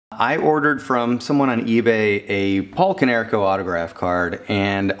I ordered from someone on eBay a Paul Konerko autograph card,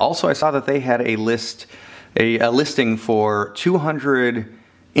 and also I saw that they had a listing for 200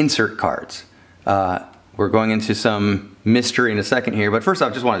 insert cards. We're going into some mystery in a second here, but first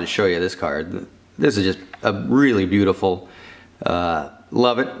off, just wanted to show you this card. This is just a really beautiful,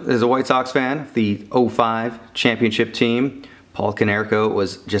 love it. As a White Sox fan, the '05 championship team, Paul Konerko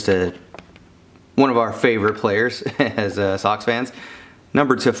was just one of our favorite players as Sox fans.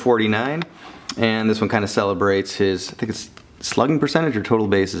 Numbered to 49, and this one kind of celebrates his, I think it's slugging percentage or total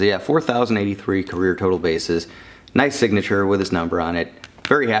bases. Yeah, 4,083 career total bases. Nice signature with his number on it.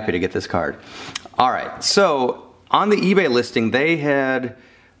 Very happy to get this card. All right, so on the eBay listing,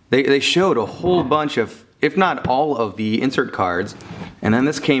 they showed a whole bunch of, if not all of the insert cards, and then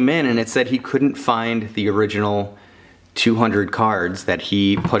this came in and it said he couldn't find the original 200 cards that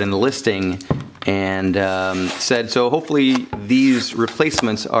he put in the listing, and said, so hopefully these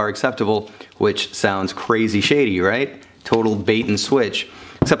replacements are acceptable, which sounds crazy shady, right? Total bait and switch.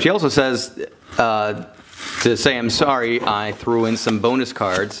 Except he also says to say, I'm sorry, I threw in some bonus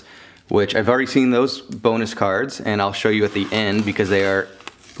cards, which I've already seen those bonus cards, and I'll show you at the end because they are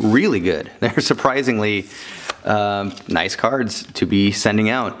really good. They're surprisingly nice cards to be sending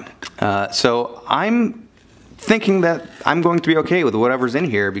out. So I'm thinking that I'm going to be okay with whatever's in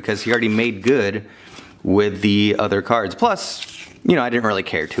here because he already made good with the other cards. Plus, you know, I didn't really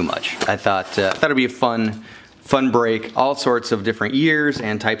care too much. I thought it'd be a fun break, all sorts of different years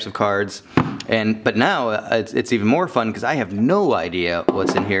and types of cards. But now it's even more fun because I have no idea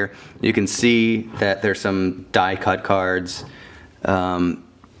what's in here. You can see that there's some die cut cards, but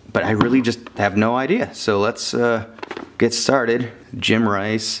I really just have no idea. So let's get started. Jim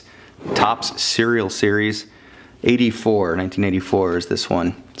Rice, Topps Serial Series. 1984 is this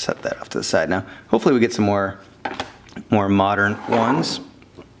one. Set that off to the side now. Hopefully we get some more modern ones.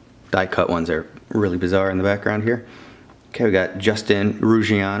 Die cut ones are really bizarre in the background here. Okay, we got Justin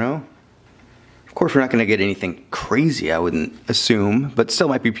Ruggiano. Of course, we're not going to get anything crazy, I wouldn't assume, but still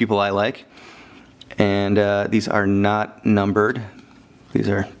might be people I like. And these are not numbered. These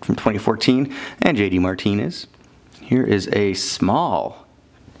are from 2014. And JD Martinez. Here is a small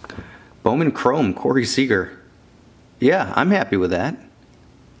Bowman Chrome, Corey Seager. Yeah, I'm happy with that.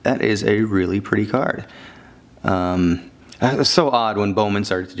 That is a really pretty card. It was so odd when Bowman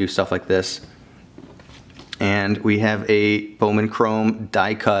started to do stuff like this. And we have a Bowman Chrome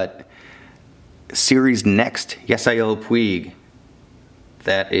die cut Series Next Yasiel Puig.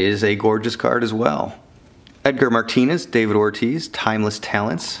 That is a gorgeous card as well. Edgar Martinez, David Ortiz, Timeless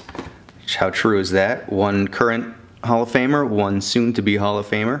Talents. How true is that? One current Hall of Famer, one soon to be Hall of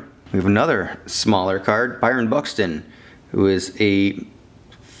Famer. We have another smaller card, Byron Buxton, who is a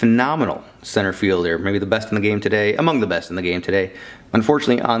phenomenal center fielder, maybe the best in the game today, among the best in the game today.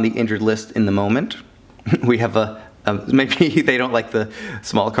 Unfortunately, on the injured list in the moment, we have maybe they don't like the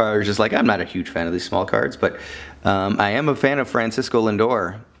small cards, just like I'm not a huge fan of these small cards, but I am a fan of Francisco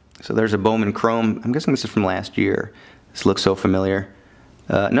Lindor. So there's a Bowman Chrome. I'm guessing this is from last year. This looks so familiar.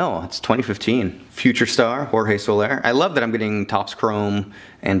 No, it's 2015. Future star, Jorge Soler. I love that I'm getting Topps Chrome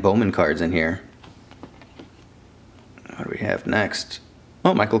and Bowman cards in here. What do we have next?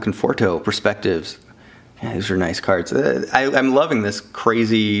 Oh, Michael Conforto, Perspectives. Yeah, these are nice cards. I'm loving this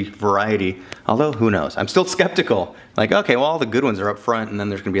crazy variety. Although, who knows? I'm still skeptical. Like, okay, well, all the good ones are up front, and then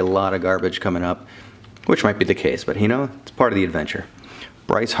there's going to be a lot of garbage coming up, which might be the case. But, you know, it's part of the adventure.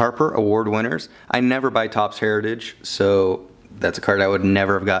 Bryce Harper, award winners. I never buy Topps Heritage, so that's a card I would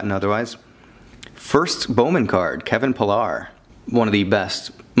never have gotten otherwise. First Bowman card, Kevin Pillar. One of the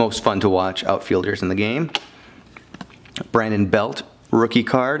best, most fun to watch outfielders in the game. Brandon Belt, rookie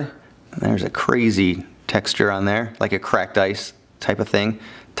card. There's a crazy texture on there, like a cracked ice type of thing.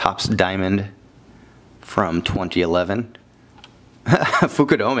 Topps Diamond from 2011.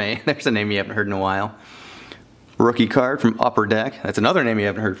 Fukudome, there's a name you haven't heard in a while. Rookie card from Upper Deck. That's another name you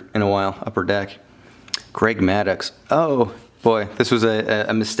haven't heard in a while, Upper Deck. Greg Maddux. Oh, boy, this was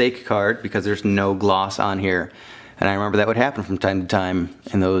a mistake card because there's no gloss on here. And I remember that would happen from time to time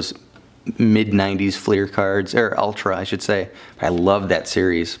in those mid-90s Fleer cards, or Ultra, I should say. I love that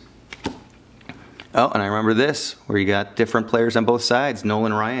series. Oh, and I remember this, where you got different players on both sides.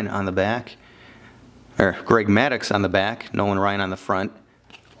 Nolan Ryan on the back. Or Greg Maddux on the back, Nolan Ryan on the front.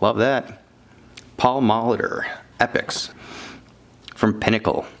 Love that. Paul Molitor, Epics. From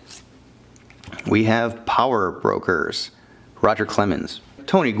Pinnacle. We have Power Brokers, Roger Clemens.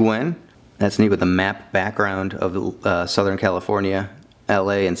 Tony Gwynn, that's neat with the map background of Southern California,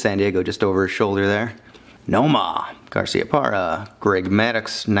 LA and San Diego just over his shoulder there. Noma, Garcia Parra, Greg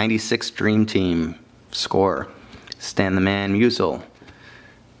Maddux, 96 Dream Team score. Stan the Man Musial.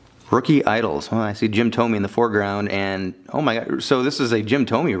 Rookie Idols. Well, I see Jim Thome in the foreground, and oh my god, so this is a Jim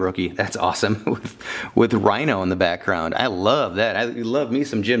Thome rookie. That's awesome, with Rhino in the background. I love that. I love me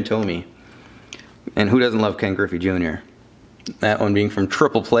some Jim Thome. And who doesn't love Ken Griffey Jr.? That one being from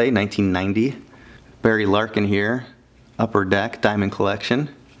Triple Play, 1990. Barry Larkin here, Upper Deck, Diamond Collection.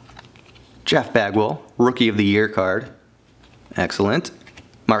 Jeff Bagwell, Rookie of the Year card. Excellent.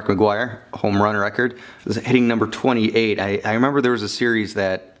 Mark McGwire, home run record. This is hitting number 28. I remember there was a series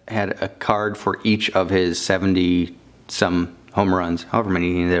that had a card for each of his 70-some home runs. However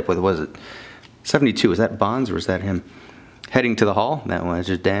many he ended up with. Was it 72? Was that Bonds or was that him? Heading to the Hall. That one is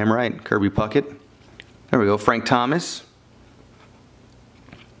just damn right. Kirby Puckett. There we go. Frank Thomas.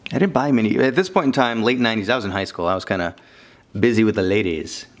 I didn't buy many. At this point in time, late 90s, I was in high school. I was kind of busy with the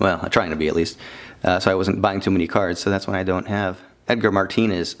ladies. Well, trying to be at least. So I wasn't buying too many cards, so that's when I don't have. Edgar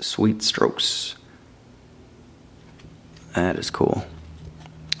Martinez, Sweet Strokes. That is cool.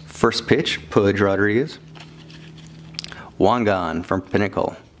 First Pitch, Pudge Rodriguez. Wangan from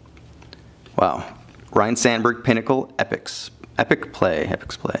Pinnacle. Wow. Ryan Sandberg, Pinnacle, Epics. Epic Play.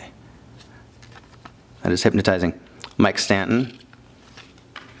 That is hypnotizing. Mike Stanton.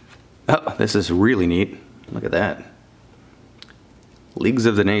 Oh, this is really neat. Look at that. Leagues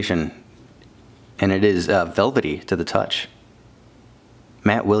of the Nation. And it is velvety to the touch.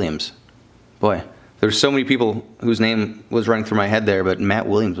 Matt Williams. Boy, there's so many people whose name was running through my head there, but Matt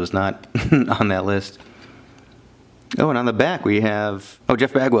Williams was not on that list. Oh, and on the back we have, oh,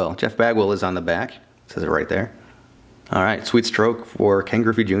 Jeff Bagwell. Jeff Bagwell is on the back. It says it right there. All right, Sweet Stroke for Ken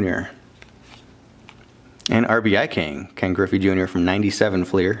Griffey Jr. And RBI King, Ken Griffey Jr. from 97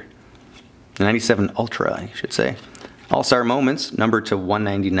 Fleer. 97 Ultra, I should say. All-Star Moments, numbered to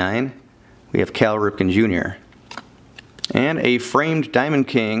 199. We have Cal Ripken Jr. And a framed Diamond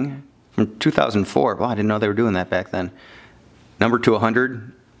King from 2004. Wow, I didn't know they were doing that back then. Numbered to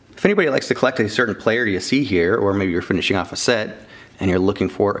 100. If anybody likes to collect a certain player you see here, or maybe you're finishing off a set and you're looking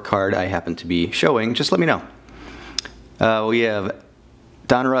for a card I happen to be showing, just let me know. We have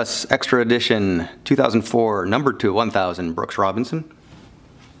Donruss Extra Edition 2004, numbered to 1000, Brooks Robinson.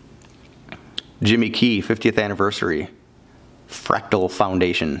 Jimmy Key, 50th Anniversary, Fractal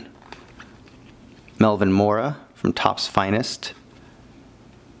Foundation. Melvin Mora from Topps Finest.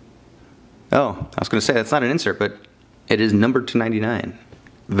 Oh, I was going to say that's not an insert, but it is numbered to 99.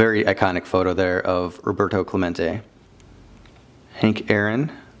 Very iconic photo there of Roberto Clemente. Hank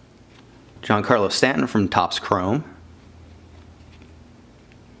Aaron. Giancarlo Stanton from Topps Chrome.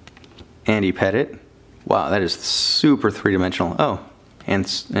 Andy Pettitte. Wow, that is super three-dimensional. Oh, and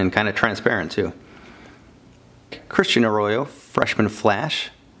kind of transparent too. Christian Arroyo, Freshman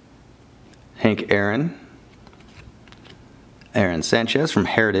Flash. Hank Aaron. Aaron Sanchez from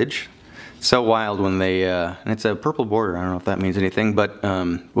Heritage. So wild when they, and it's a purple border, I don't know if that means anything, but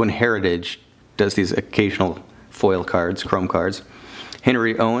when Heritage does these occasional foil cards, chrome cards.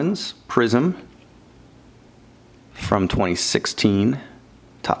 Henry Owens, Prism from 2016.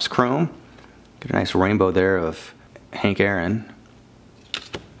 Topps Chrome. Get a nice rainbow there of Hank Aaron.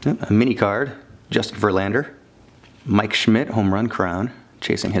 A mini card, Justin Verlander. Mike Schmidt, Home Run Crown,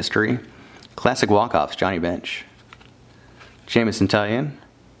 Chasing History. Classic Walk-Offs, Johnny Bench. Jamison Tyon,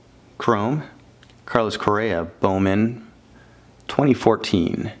 Chrome. Carlos Correa, Bowman,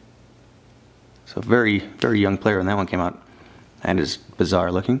 2014. So very, very young player when that one came out. That is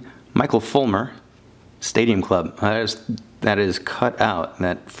bizarre looking. Michael Fulmer, Stadium Club. That is cut out.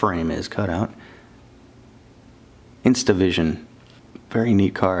 That frame is cut out. Instavision. Very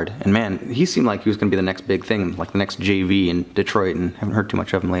neat card. And man, he seemed like he was going to be the next big thing, like the next JV in Detroit, and haven't heard too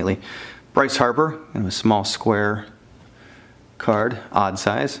much of him lately. Bryce Harper, kind of a small square card, odd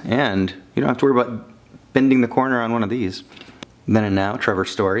size, and you don't have to worry about bending the corner on one of these. Then and Now, Trevor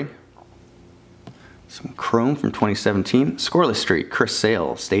Story. Some Chrome from 2017. Scoreless Streak, Chris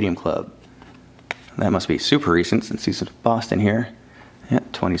Sale, Stadium Club. That must be super recent since he's in Boston here. Yeah,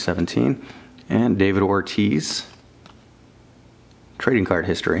 2017. And David Ortiz. Trading card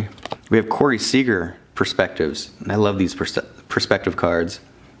history. We have Corey Seager Perspectives. I love these perspective cards.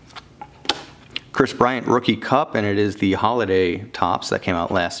 Chris Bryant Rookie Cup, and it is the holiday tops that came out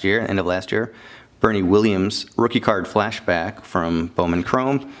last year, end of last year. Bernie Williams Rookie Card Flashback from Bowman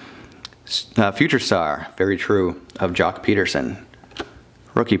Chrome. Future Star, very true, of Jock Peterson.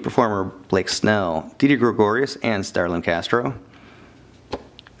 Rookie Performer Blake Snell, Didi Gregorius, and Starlin Castro.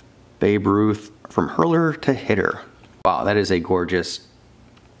 Babe Ruth from Hurler to Hitter. Wow, that is a gorgeous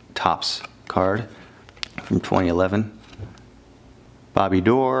Topps card from 2011. Bobby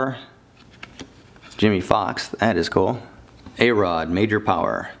Doerr. Jimmy Fox, that is cool. A-Rod, Major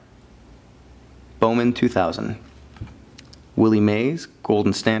Power. Bowman 2000. Willie Mays,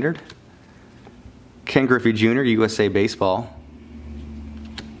 Golden Standard. Ken Griffey Jr., USA Baseball.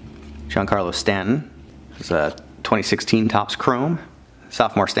 Giancarlo Stanton. This is a 2016 Topps Chrome.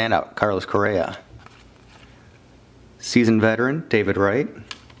 Sophomore standout, Carlos Correa. Seasoned veteran, David Wright.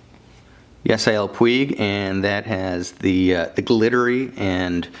 Yasiel Puig, and that has the glittery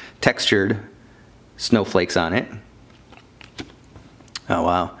and textured snowflakes on it. Oh,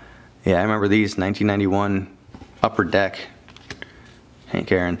 wow. Yeah, I remember these, 1991 Upper Deck.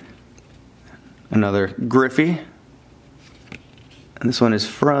 Hank Aaron. Another Griffey. And this one is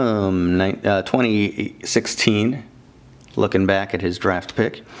from 2016, looking back at his draft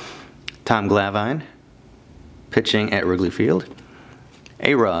pick. Tom Glavine, pitching at Wrigley Field.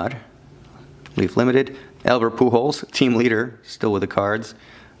 A-Rod, Leaf Limited. Albert Pujols, team leader, still with the Cards.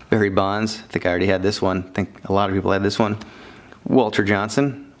 Barry Bonds, I think I already had this one. I think a lot of people had this one. Walter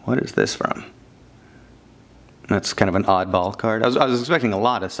Johnson, what is this from? That's kind of an oddball card. I was expecting a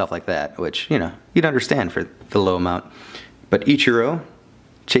lot of stuff like that, which, you know, you'd understand for the low amount. But Ichiro,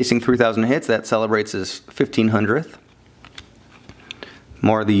 chasing 3,000 hits, that celebrates his 1,500th.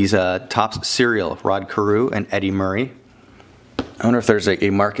 More of these Topps cereal, Rod Carew and Eddie Murray. I wonder if there's a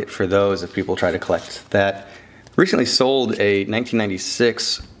market for those if people try to collect that. Recently sold a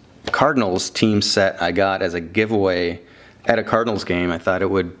 1996 Cardinals team set I got as a giveaway at a Cardinals game. I thought it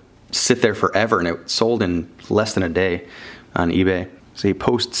would sit there forever, and it sold in less than a day on eBay. It's a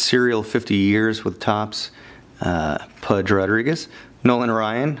post-serial 50 years with Topps. Pudge Rodriguez. Nolan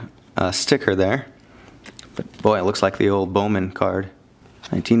Ryan, sticker there. But boy, it looks like the old Bowman card.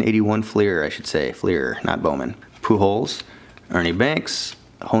 1981 Fleer, I should say. Fleer, not Bowman. Pujols, Ernie Banks,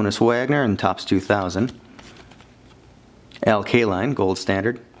 Honus Wagner, and Topps 2000. Al Kaline, Gold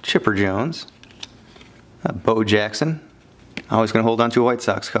Standard. Chipper Jones. Bo Jackson. Always going to hold on to a White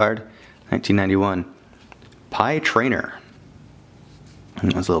Sox card. 1991. Pie Trainer.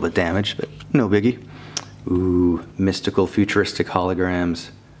 It was a little bit damaged, but no biggie. Ooh, mystical futuristic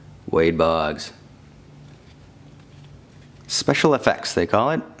holograms. Wade Boggs. Special effects, they call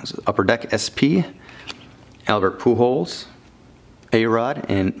it. Upper Deck SP. Albert Pujols. A-Rod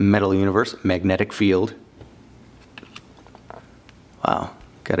and Metal Universe Magnetic Field. Wow.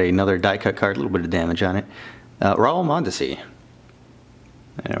 Got another die cut card, a little bit of damage on it. Raul Mondesi.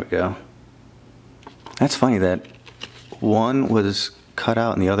 There we go. That's funny that one was cut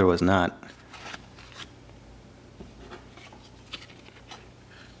out and the other was not.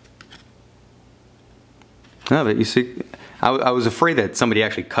 No, but you see, I was afraid that somebody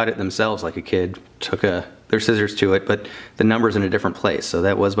actually cut it themselves, like a kid took their scissors to it, but the number's in a different place, so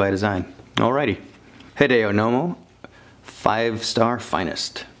that was by design. Alrighty. Hideo Nomo, 5-star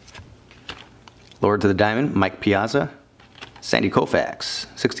finest. Lords of the Diamond, Mike Piazza. Sandy Koufax,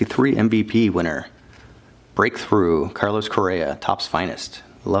 63 MVP winner. Breakthrough, Carlos Correa, Topps finest.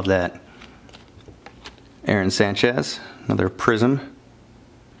 Love that. Aaron Sanchez, another Prism.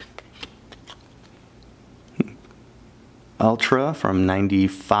 Ultra from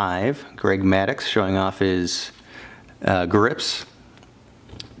 95, Greg Maddux showing off his grips.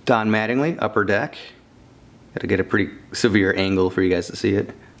 Don Mattingly, Upper Deck. Got to get a pretty severe angle for you guys to see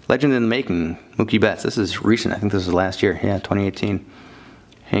it. Legend in the Making, Mookie Betts. This is recent. I think this was last year. Yeah, 2018.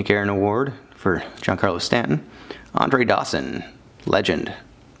 Hank Aaron Award for Giancarlo Stanton. Andre Dawson, Legend.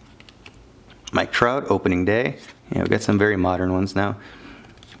 Mike Trout, Opening Day. Yeah, we've got some very modern ones now.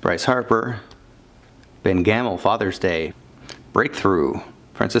 Bryce Harper. Ben Gamel, Father's Day. Breakthrough,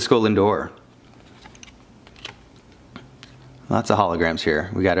 Francisco Lindor. Lots of holograms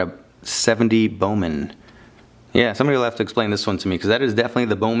here. We got a 70 Bowman. Yeah, somebody will have to explain this one to me, because that is definitely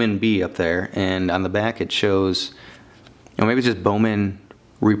the Bowman B up there, and on the back it shows, you know, maybe it's just Bowman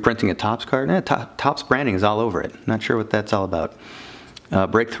reprinting a Topps card. Topps branding is all over it. Not sure what that's all about.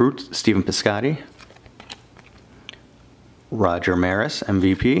 Breakthrough, Stephen Piscotty. Roger Maris,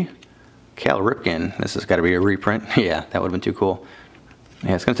 MVP. Cal Ripken, this has got to be a reprint. Yeah, that would have been too cool.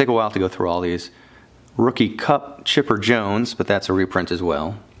 Yeah, it's going to take a while to go through all these. Rookie Cup, Chipper Jones, but that's a reprint as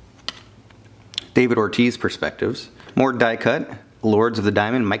well. David Ortiz Perspectives. More die cut. Lords of the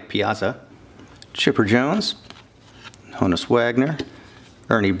Diamond, Mike Piazza. Chipper Jones. Honus Wagner.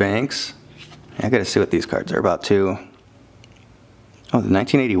 Ernie Banks. I got to see what these cards are about too. Oh, the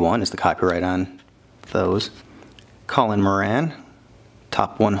 1981 is the copyright on those. Colin Moran.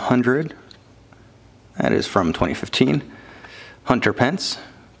 Top 100. That is from 2015. Hunter Pence,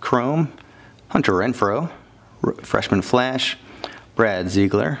 Chrome, Hunter Renfroe, Freshman Flash, Brad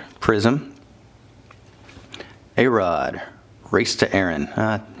Ziegler, Prism, A-Rod, Race to Aaron.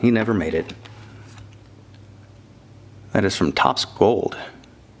 He never made it. That is from Topps Gold.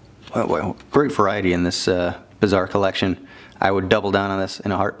 Well, great variety in this bizarre collection. I would double down on this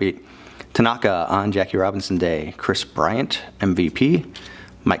in a heartbeat. Tanaka on Jackie Robinson Day. Chris Bryant, MVP.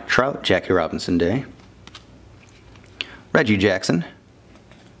 Mike Trout, Jackie Robinson Day. Reggie Jackson.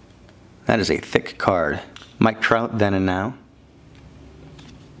 That is a thick card. Mike Trout, then and now.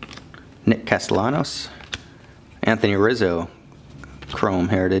 Nick Castellanos. Anthony Rizzo, Chrome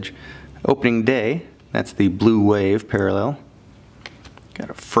Heritage. Opening Day, that's the Blue Wave parallel.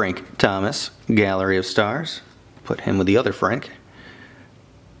 Got a Frank Thomas, Gallery of Stars. Put him with the other Frank.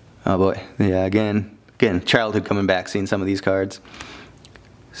 Oh boy, yeah, again, childhood coming back, seeing some of these cards.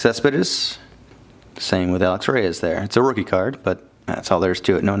 Cespedes, same with Alex Reyes there. It's a rookie card, but that's all there is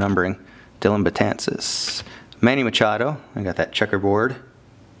to it, no numbering. Dylan Betances. Manny Machado, I got that checkerboard.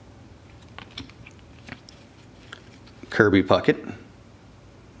 Kirby Puckett.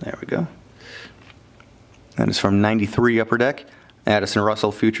 There we go. That is from 93 Upper Deck. Addison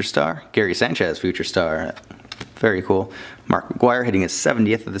Russell, Future Star. Gary Sanchez, Future Star. Very cool. Mark McGwire hitting his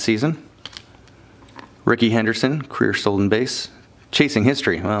 70th of the season. Ricky Henderson, career stolen base. Chasing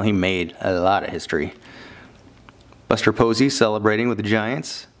history. Well, he made a lot of history. Buster Posey celebrating with the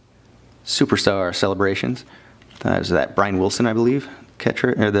Giants. Superstar celebrations. That was that Brian Wilson, I believe,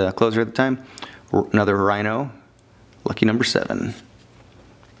 catcher or the closer at the time. Another Rhino. Lucky number 7.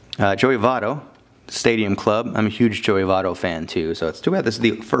 Joey Votto, Stadium Club. I'm a huge Joey Votto fan too, so it's too bad this is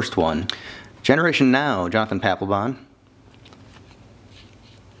the first one. Generation Now, Jonathan Papelbon.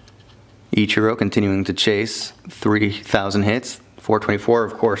 Ichiro continuing to chase 3,000 hits. 424,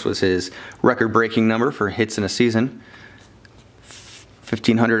 of course, was his record-breaking number for hits in a season.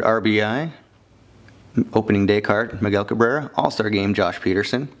 1,500 RBI. Opening day card, Miguel Cabrera. All-Star Game, Josh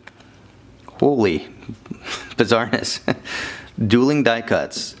Peterson. Holy bizarreness. Dueling die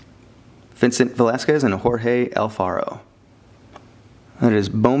cuts. Vincent Velasquez and Jorge Alfaro. That is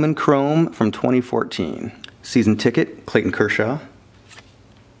Bowman Chrome from 2014. Season ticket, Clayton Kershaw.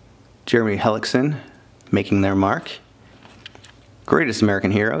 Jeremy Hellickson, making their mark. Greatest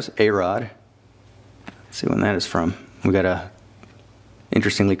American Heroes, A-Rod. Let's see when that is from. We got a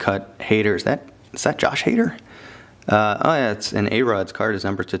interestingly cut Hader. Is that Josh Hader? Oh yeah, it's an A-Rod's card is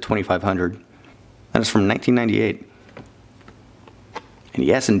numbered to 2,500. That is from 1998. And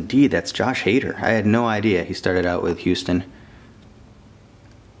yes, indeed, that's Josh Hader. I had no idea he started out with Houston.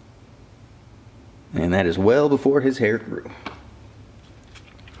 And that is well before his hair grew.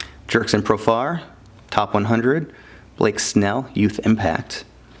 Jerkson Profar, Top 100. Blake Snell, Youth Impact.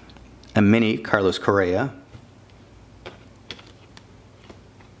 A mini Carlos Correa.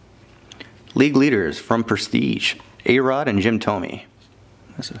 League Leaders from Prestige. A-Rod and Jim Thome.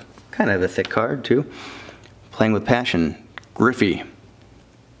 That's kind of a thick card, too. Playing with Passion. Griffey.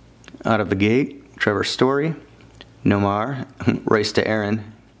 Out of the Gate. Trevor Story. Nomar. Race to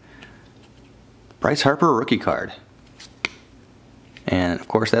Aaron. Bryce Harper rookie card. And, of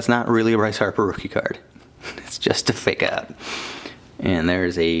course, that's not really a Bryce Harper rookie card. It's just a fake out. And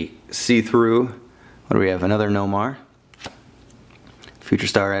there's a see-through. What do we have? Another Nomar. Future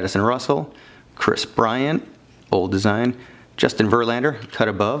Star Addison Russell. Chris Bryant. Old design. Justin Verlander. Cut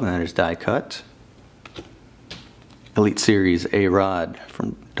above. And that is die cut. Elite Series A-Rod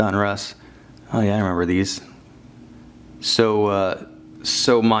from Don Russ. Oh, yeah, I remember these. So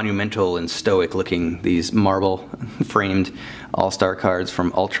monumental and stoic looking, these marble framed all-star cards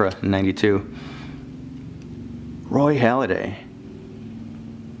from Ultra 92. Roy Halladay.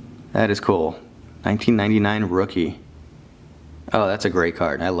 That is cool. 1999 rookie. Oh, that's a great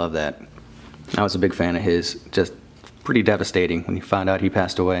card. I love that. I was a big fan of his. Just pretty devastating when you found out he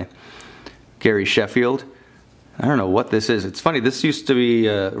passed away. Gary Sheffield. I don't know what this is. It's funny, this used to be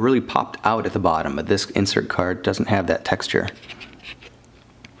really popped out at the bottom, but this insert card doesn't have that texture.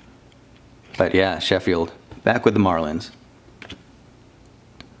 But yeah, Sheffield, back with the Marlins.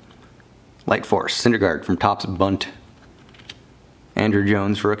 Light Force, Syndergaard from Topps Bunt. Andrew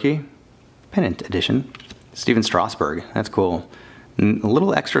Jones, rookie. Pennant edition. Steven Strasburg, that's cool. A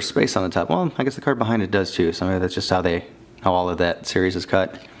little extra space on the top. Well, I guess the card behind it does too, so maybe that's just how all of that series is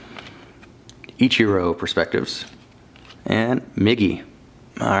cut. Ichiro Perspectives. And Miggy.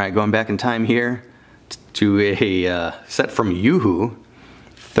 Alright, going back in time here to a set from Yoo-Hoo.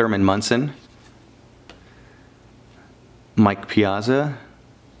 Thurman Munson. Mike Piazza.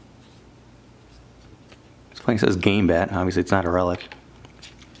 It's funny, it says Game Bat. Obviously, it's not a relic.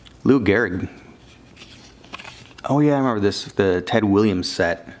 Lou Gehrig. Oh, yeah, I remember this, the Ted Williams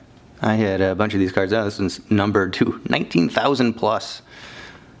set. I had a bunch of these cards. Oh, this one's numbered to 19,000 plus.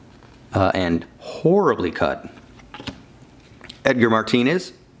 And horribly cut. Edgar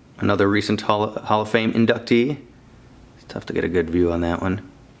Martinez, another recent Hall of Fame inductee. It's tough to get a good view on that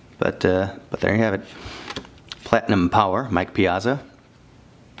one. But there you have it. Platinum Power, Mike Piazza.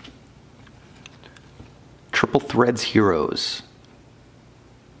 Triple Threads Heroes.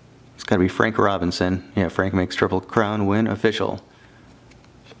 It's got to be Frank Robinson. Yeah, Frank makes Triple Crown win official.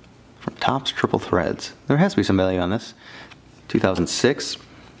 From Topps Triple Threads. There has to be some value on this. 2006.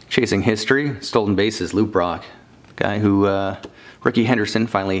 Chasing History. Stolen Bases, Lou Brock. Guy who, Ricky Henderson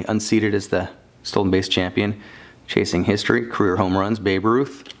finally unseated as the Stolen Base champion. Chasing History. Career home runs, Babe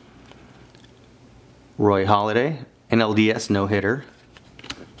Ruth. Roy Halladay. NLDS no-hitter.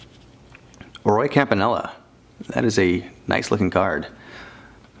 Roy Campanella. That is a nice looking card.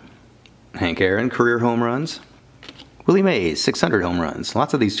 Hank Aaron, career home runs. Willie Mays, 600 home runs.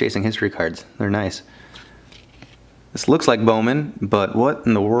 Lots of these Chasing History cards. They're nice. This looks like Bowman, but what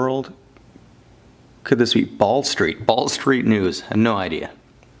in the world could this be? Ball Street. Ball Street News. I have no idea.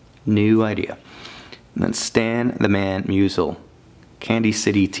 No idea. And then Stan the Man Musial. Candy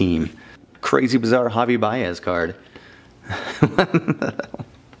City Team. Crazy bizarre Javi Baez card.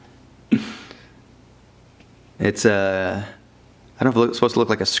 It's I don't know if it's supposed to look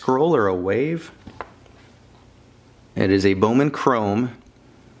like a scroll or a wave. It is a Bowman Chrome.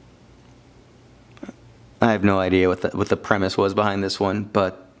 I have no idea what the premise was behind this one,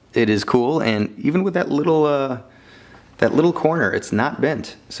 but it is cool. And even with that little corner, it's not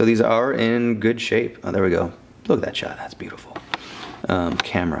bent. So these are in good shape. Oh, there we go. Look at that shot. That's beautiful.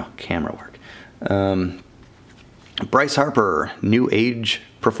 Camera work. Bryce Harper, New Age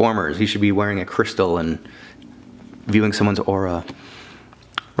Performers. He should be wearing a crystal and viewing someone's aura.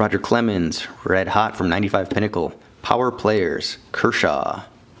 Roger Clemens, Red Hot from 95 Pinnacle. Power Players, Kershaw.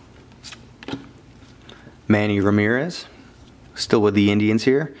 Manny Ramirez, still with the Indians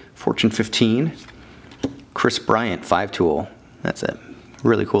here. Fortune 15. Chris Bryant, 5-tool. That's a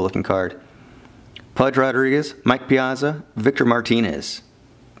really cool looking card. Pudge Rodriguez, Mike Piazza, Victor Martinez.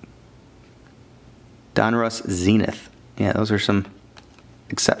 Donruss Zenith. Yeah, those are some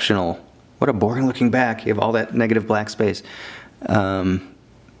exceptional. What a boring looking back. You have all that negative black space.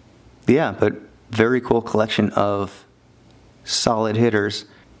 Yeah, but very cool collection of solid hitters.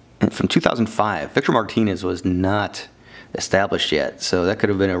 And from 2005, Victor Martinez was not established yet, so that could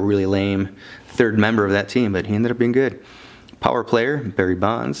have been a really lame third member of that team, but he ended up being good. Power player, Barry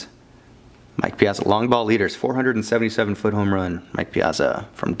Bonds. Mike Piazza, long ball leaders, 477-foot home run. Mike Piazza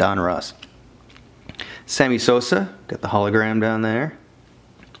from Donruss. Sammy Sosa, got the hologram down there.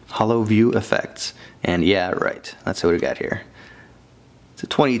 Hollow View Effects. And yeah, right, that's what we got here. It's a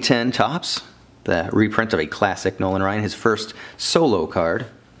 2010 Topps, the reprint of a classic Nolan Ryan, his first solo card.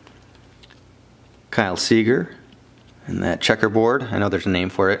 Kyle Seager, and that checkerboard, I know there's a name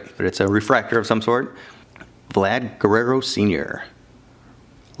for it, but it's a refractor of some sort. Vlad Guerrero Sr.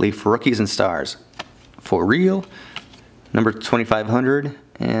 Leaf Rookies and Stars. For real, number 2500,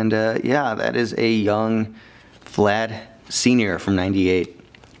 and yeah, that is a young Vlad Sr. from 98.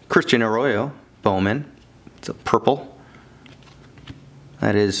 Christian Arroyo, Bowman, it's a purple.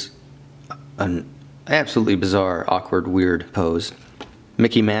 That is an absolutely bizarre, awkward, weird pose.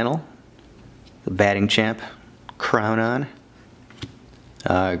 Mickey Mantle, the batting champ, crown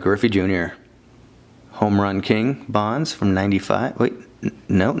on. Griffey Jr., home run king, Bonds from 95. Wait,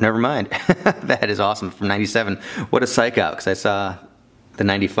 no, never mind. That is awesome, from 97. What a psych out, because I saw the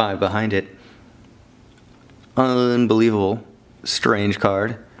 95 behind it. Unbelievable, strange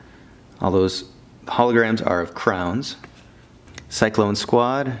card. All those holograms are of crowns. Cyclone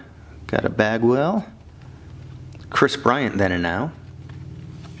Squad, got a Bagwell. Chris Bryant, then and now.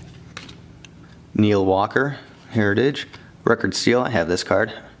 Neil Walker, Heritage. Record Seal, I have this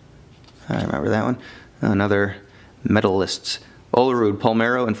card. I remember that one. Another medalists. Olerud,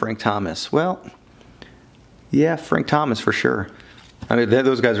 Palmeiro, and Frank Thomas. Well, yeah, Frank Thomas for sure. I mean,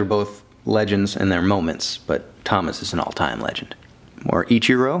 those guys are both legends in their moments, but Thomas is an all-time legend. More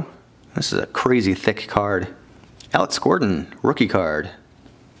Ichiro. This is a crazy thick card. Alex Gordon, rookie card.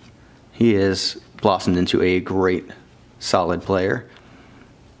 He has blossomed into a great, solid player.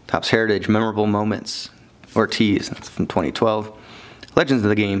 Topps Heritage, Memorable Moments. Ortiz, that's from 2012. Legends of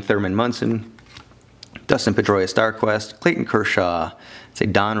the Game, Thurman Munson. Dustin Pedroia, StarQuest. Clayton Kershaw. It's a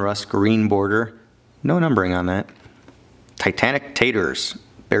Donruss green border. No numbering on that. Titanic Taters,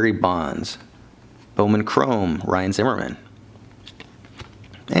 Barry Bonds. Bowman Chrome, Ryan Zimmerman.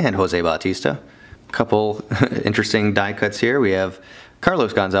 And Jose Bautista. Couple interesting die cuts here. We have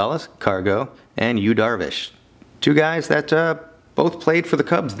Carlos Gonzalez, Cargo, and Yu Darvish. Two guys that both played for the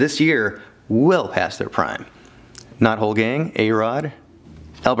Cubs this year, well past their prime. Not Whole Gang, A-Rod,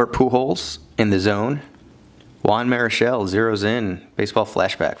 Albert Pujols in the zone, Juan Marichal zeroes in, baseball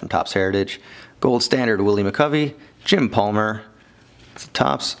flashback from Topps Heritage, Gold Standard Willie McCovey, Jim Palmer, So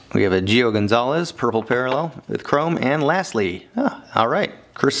Topps, we have a Gio Gonzalez, purple parallel with chrome. And lastly, all right,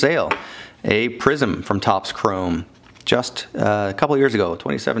 Chris Sale, a Prism from Topps Chrome, just a couple years ago,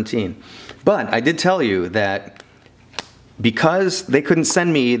 2017. But I did tell you that because they couldn't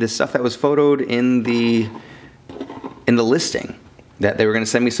send me the stuff that was photoed in the listing, that they were going to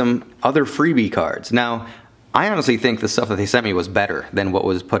send me some other freebie cards. Now, I honestly think the stuff that they sent me was better than what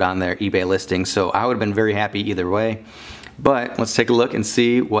was put on their eBay listing, so I would have been very happy either way. But let's take a look and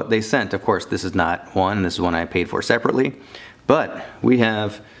see what they sent. Of course, this is not one. This is one I paid for separately. But we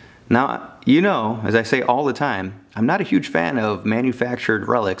have, now, you know, as I say all the time, I'm not a huge fan of manufactured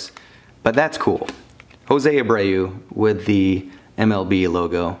relics, but that's cool. Jose Abreu with the MLB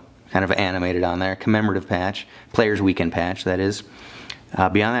logo, kind of animated on there, commemorative patch, Players Weekend patch, that is.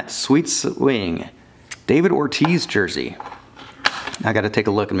 Beyond that, Sweet Swing, David Ortiz jersey. I got to take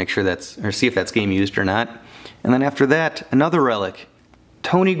a look and make sure that's, or see if that's game used or not. And then after that, another relic,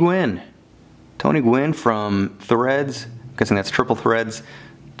 Tony Gwynn. Tony Gwynn from Threads, I'm guessing that's Triple Threads,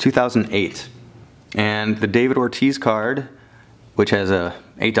 2008. And the David Ortiz card, which has a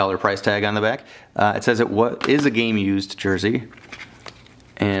 $8 price tag on the back, it says it is a game used jersey.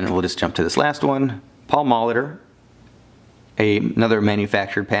 And we'll just jump to this last one, Paul Molitor, another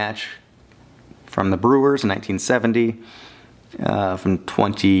manufactured patch from the Brewers in 1970, from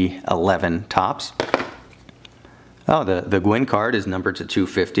 2011 Topps. Oh, the Gwynn card is numbered to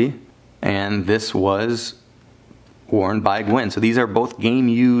 250, and this was worn by Gwynn. So these are both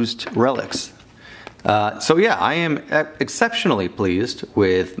game-used relics. So yeah, I am exceptionally pleased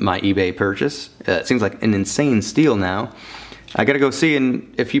with my eBay purchase. It seems like an insane steal now. I gotta go see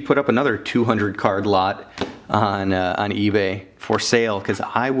if you put up another 200 card lot on eBay for sale, because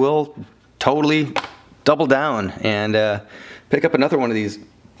I will totally double down and pick up another one of these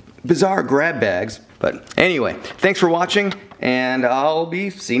bizarre grab bags. But anyway, thanks for watching, and I'll be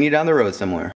seeing you down the road somewhere.